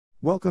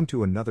Welcome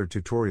to another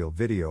tutorial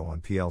video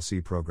on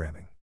PLC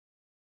programming.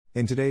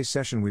 In today's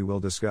session we will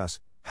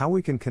discuss how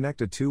we can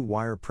connect a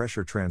 2-wire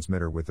pressure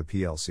transmitter with the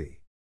PLC.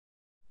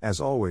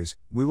 As always,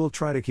 we will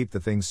try to keep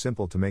the things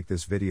simple to make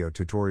this video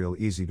tutorial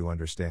easy to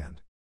understand.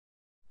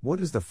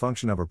 What is the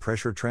function of a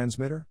pressure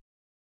transmitter?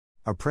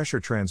 A pressure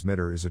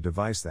transmitter is a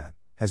device that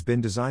has been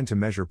designed to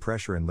measure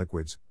pressure in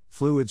liquids,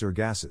 fluids or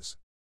gases.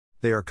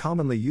 They are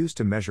commonly used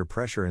to measure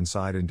pressure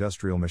inside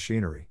industrial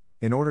machinery,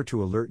 in order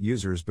to alert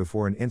users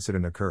before an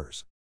incident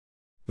occurs.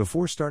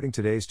 Before starting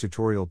today's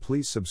tutorial,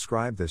 please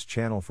subscribe this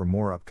channel for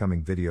more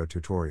upcoming video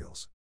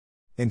tutorials.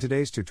 In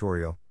today's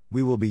tutorial,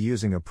 we will be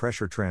using a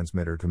pressure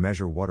transmitter to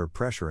measure water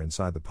pressure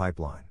inside the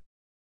pipeline.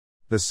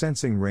 The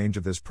sensing range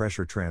of this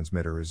pressure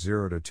transmitter is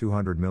 0 to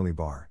 200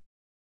 millibar.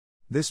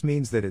 This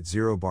means that at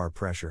 0 bar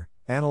pressure,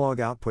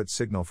 analog output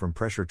signal from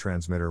pressure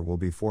transmitter will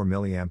be 4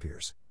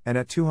 milliamperes, and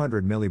at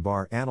 200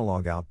 millibar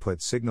analog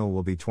output signal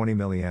will be 20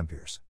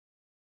 milliamperes.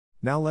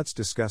 Now let's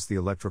discuss the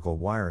electrical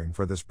wiring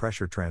for this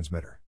pressure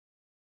transmitter.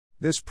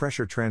 This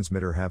pressure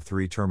transmitter have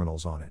 3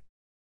 terminals on it.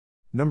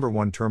 Number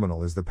 1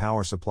 terminal is the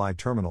power supply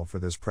terminal for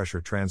this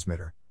pressure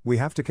transmitter. We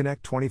have to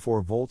connect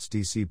 24 volts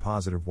DC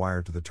positive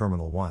wire to the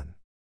terminal 1.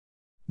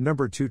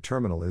 Number 2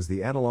 terminal is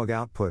the analog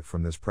output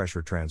from this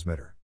pressure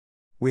transmitter.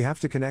 We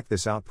have to connect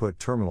this output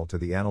terminal to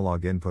the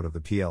analog input of the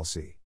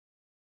PLC.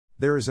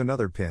 There is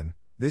another pin.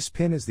 This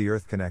pin is the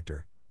earth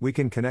connector. We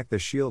can connect the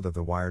shield of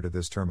the wire to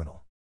this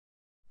terminal.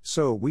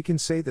 So, we can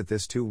say that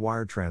this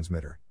 2-wire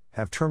transmitter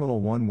have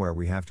terminal 1 where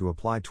we have to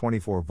apply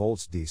 24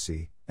 volts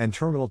DC, and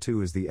terminal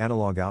 2 is the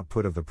analog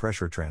output of the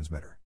pressure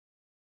transmitter.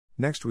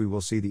 Next we will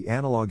see the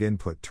analog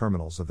input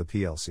terminals of the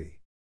PLC.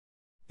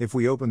 If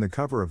we open the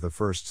cover of the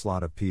first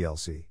slot of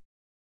PLC,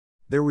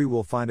 there we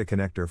will find a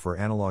connector for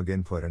analog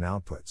input and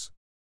outputs.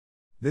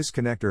 This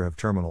connector have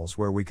terminals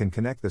where we can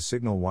connect the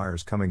signal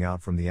wires coming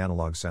out from the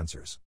analog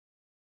sensors.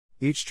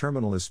 Each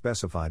terminal is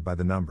specified by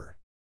the number.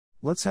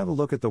 Let's have a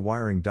look at the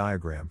wiring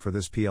diagram for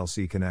this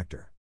PLC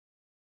connector.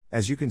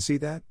 As you can see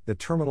that, the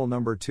terminal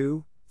number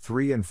 2,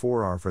 3 and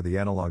 4 are for the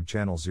analog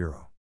channel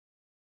 0.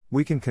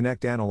 We can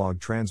connect analog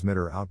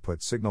transmitter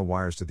output signal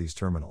wires to these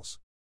terminals.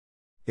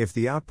 If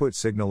the output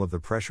signal of the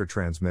pressure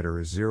transmitter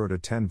is 0 to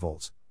 10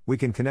 volts, we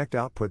can connect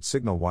output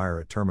signal wire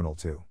at terminal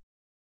 2.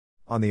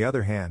 On the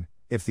other hand,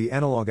 if the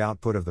analog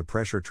output of the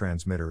pressure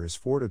transmitter is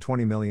 4 to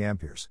 20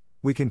 milliamperes,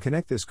 we can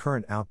connect this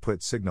current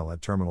output signal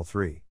at terminal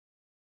 3.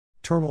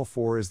 Terminal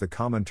 4 is the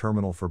common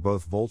terminal for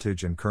both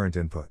voltage and current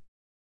input.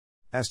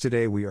 As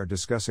today we are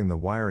discussing the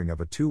wiring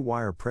of a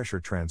 2-wire pressure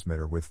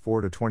transmitter with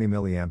 4 to 20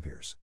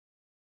 milliamperes.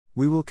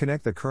 We will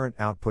connect the current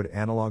output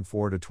analog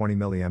 4 to 20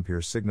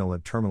 milliamperes signal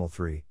at terminal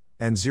 3,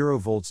 and 0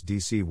 volts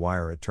DC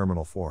wire at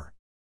terminal 4.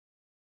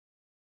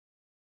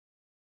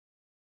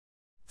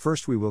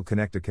 First we will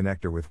connect a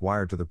connector with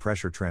wire to the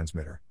pressure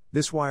transmitter.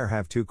 This wire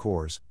have 2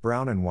 cores,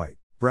 brown and white.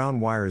 Brown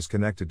wire is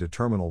connected to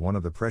terminal 1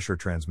 of the pressure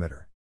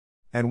transmitter,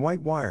 and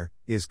white wire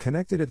is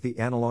connected at the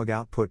analog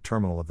output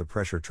terminal of the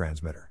pressure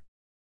transmitter.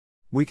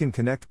 We can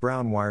connect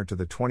brown wire to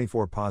the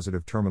 24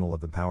 positive terminal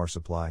of the power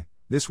supply.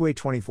 This way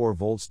 24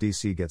 volts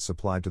DC gets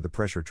supplied to the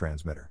pressure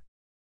transmitter.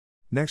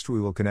 Next we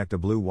will connect a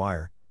blue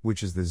wire,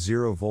 which is the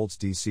 0 volts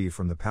DC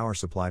from the power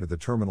supply to the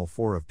terminal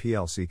 4 of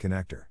PLC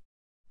connector.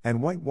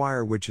 And white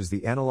wire, which is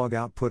the analog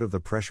output of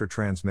the pressure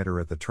transmitter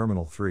at the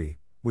terminal 3,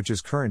 which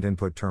is current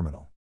input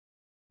terminal.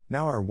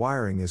 Now our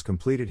wiring is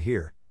completed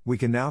here. We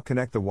can now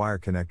connect the wire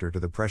connector to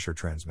the pressure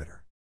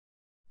transmitter.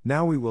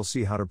 Now we will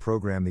see how to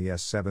program the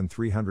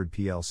S7300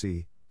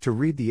 PLC to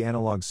read the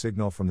analog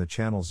signal from the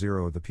channel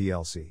 0 of the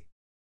PLC.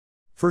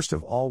 First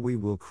of all, we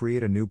will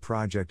create a new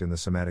project in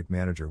the Pneumatic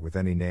Manager with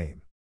any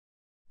name.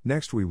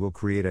 Next we will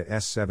create a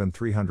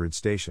S7300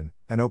 station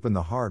and open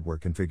the hardware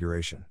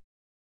configuration.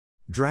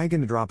 Drag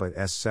and drop a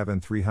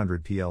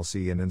S7300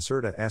 PLC and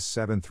insert a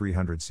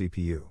S7300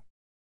 CPU.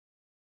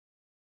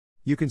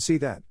 You can see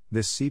that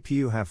this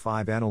CPU have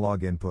 5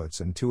 analog inputs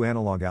and 2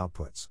 analog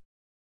outputs.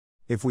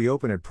 If we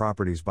open it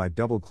properties by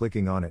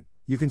double-clicking on it,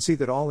 you can see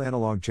that all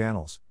analog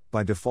channels,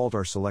 by default,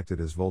 are selected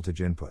as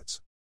voltage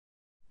inputs.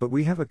 But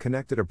we have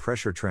connected a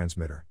pressure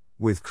transmitter,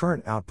 with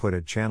current output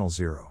at channel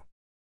 0.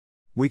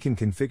 We can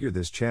configure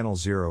this channel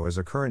 0 as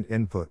a current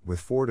input with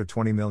 4 to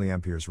 20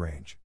 milliamperes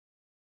range.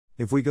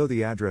 If we go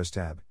the address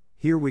tab,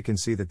 here we can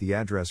see that the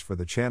address for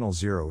the channel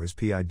 0 is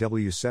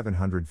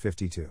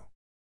PIW752.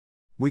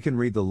 We can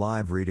read the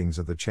live readings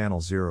of the channel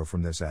 0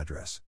 from this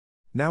address.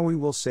 Now we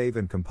will save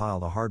and compile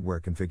the hardware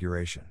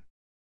configuration.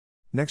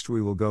 Next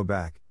we will go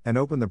back and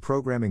open the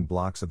programming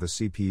blocks of the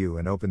CPU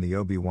and open the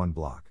OB1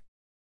 block.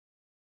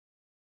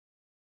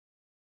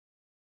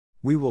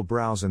 We will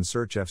browse and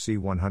search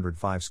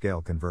FC105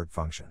 scale convert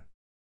function.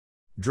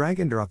 Drag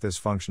and drop this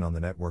function on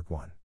the network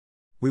 1.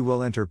 We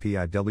will enter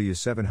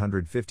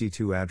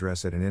PIW752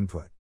 address at an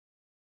input.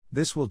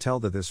 This will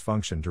tell this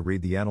function to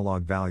read the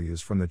analog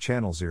values from the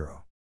channel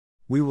 0.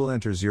 We will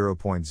enter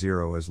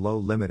 0.0 as low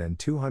limit and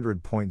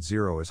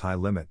 200.0 as high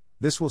limit.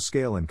 This will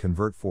scale and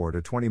convert 4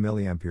 to 20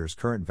 milliamperes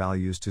current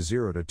values to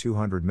 0 to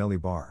 200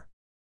 millibar.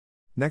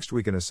 Next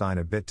we can assign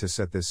a bit to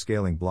set this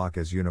scaling block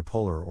as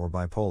unipolar or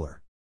bipolar.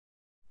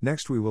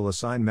 Next we will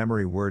assign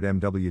memory word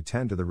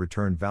MW10 to the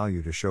return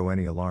value to show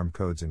any alarm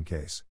codes in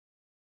case.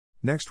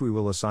 Next we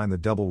will assign the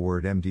double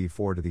word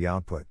MD4 to the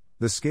output.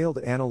 The scaled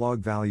analog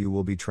value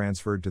will be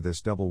transferred to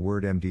this double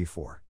word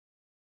MD4.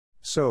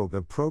 So,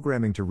 the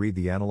programming to read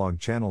the analog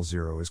channel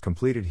 0 is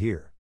completed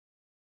here.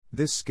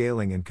 This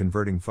scaling and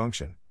converting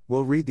function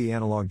will read the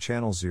analog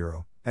channel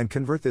 0 and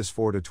convert this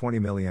 4 to 20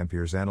 mA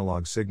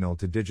analog signal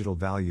to digital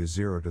value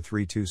 0 to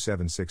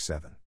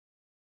 32767.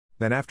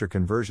 Then after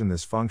conversion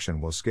this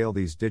function will scale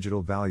these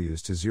digital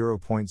values to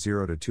 0.0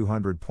 to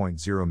 200.0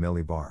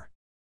 millibar.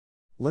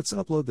 Let's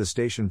upload the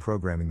station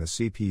programming the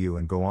CPU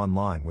and go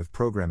online with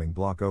programming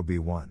block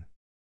OB1.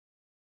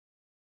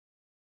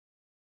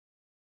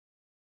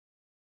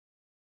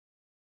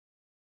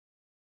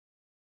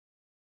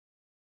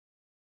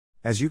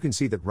 As you can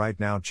see that right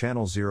now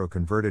channel 0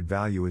 converted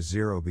value is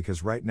 0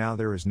 because right now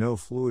there is no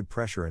fluid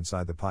pressure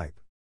inside the pipe.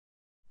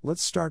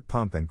 Let's start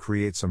pump and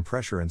create some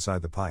pressure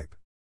inside the pipe.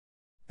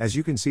 As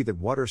you can see that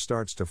water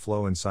starts to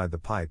flow inside the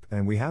pipe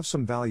and we have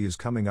some values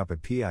coming up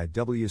at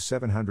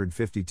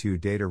PIW752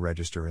 data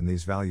register and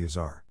these values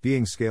are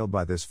being scaled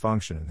by this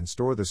function and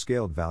store the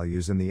scaled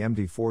values in the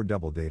MD4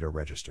 double data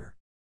register.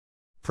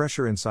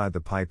 Pressure inside the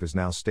pipe is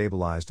now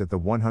stabilized at the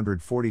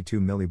 142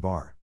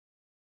 millibar.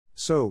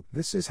 So,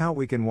 this is how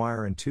we can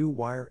wire a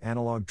 2-wire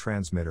analog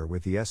transmitter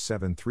with the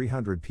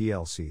S7300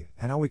 PLC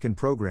and how we can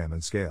program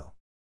and scale.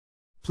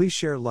 Please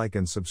share, like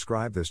and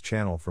subscribe this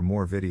channel for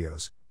more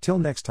videos. Till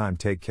next time,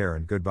 take care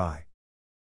and goodbye.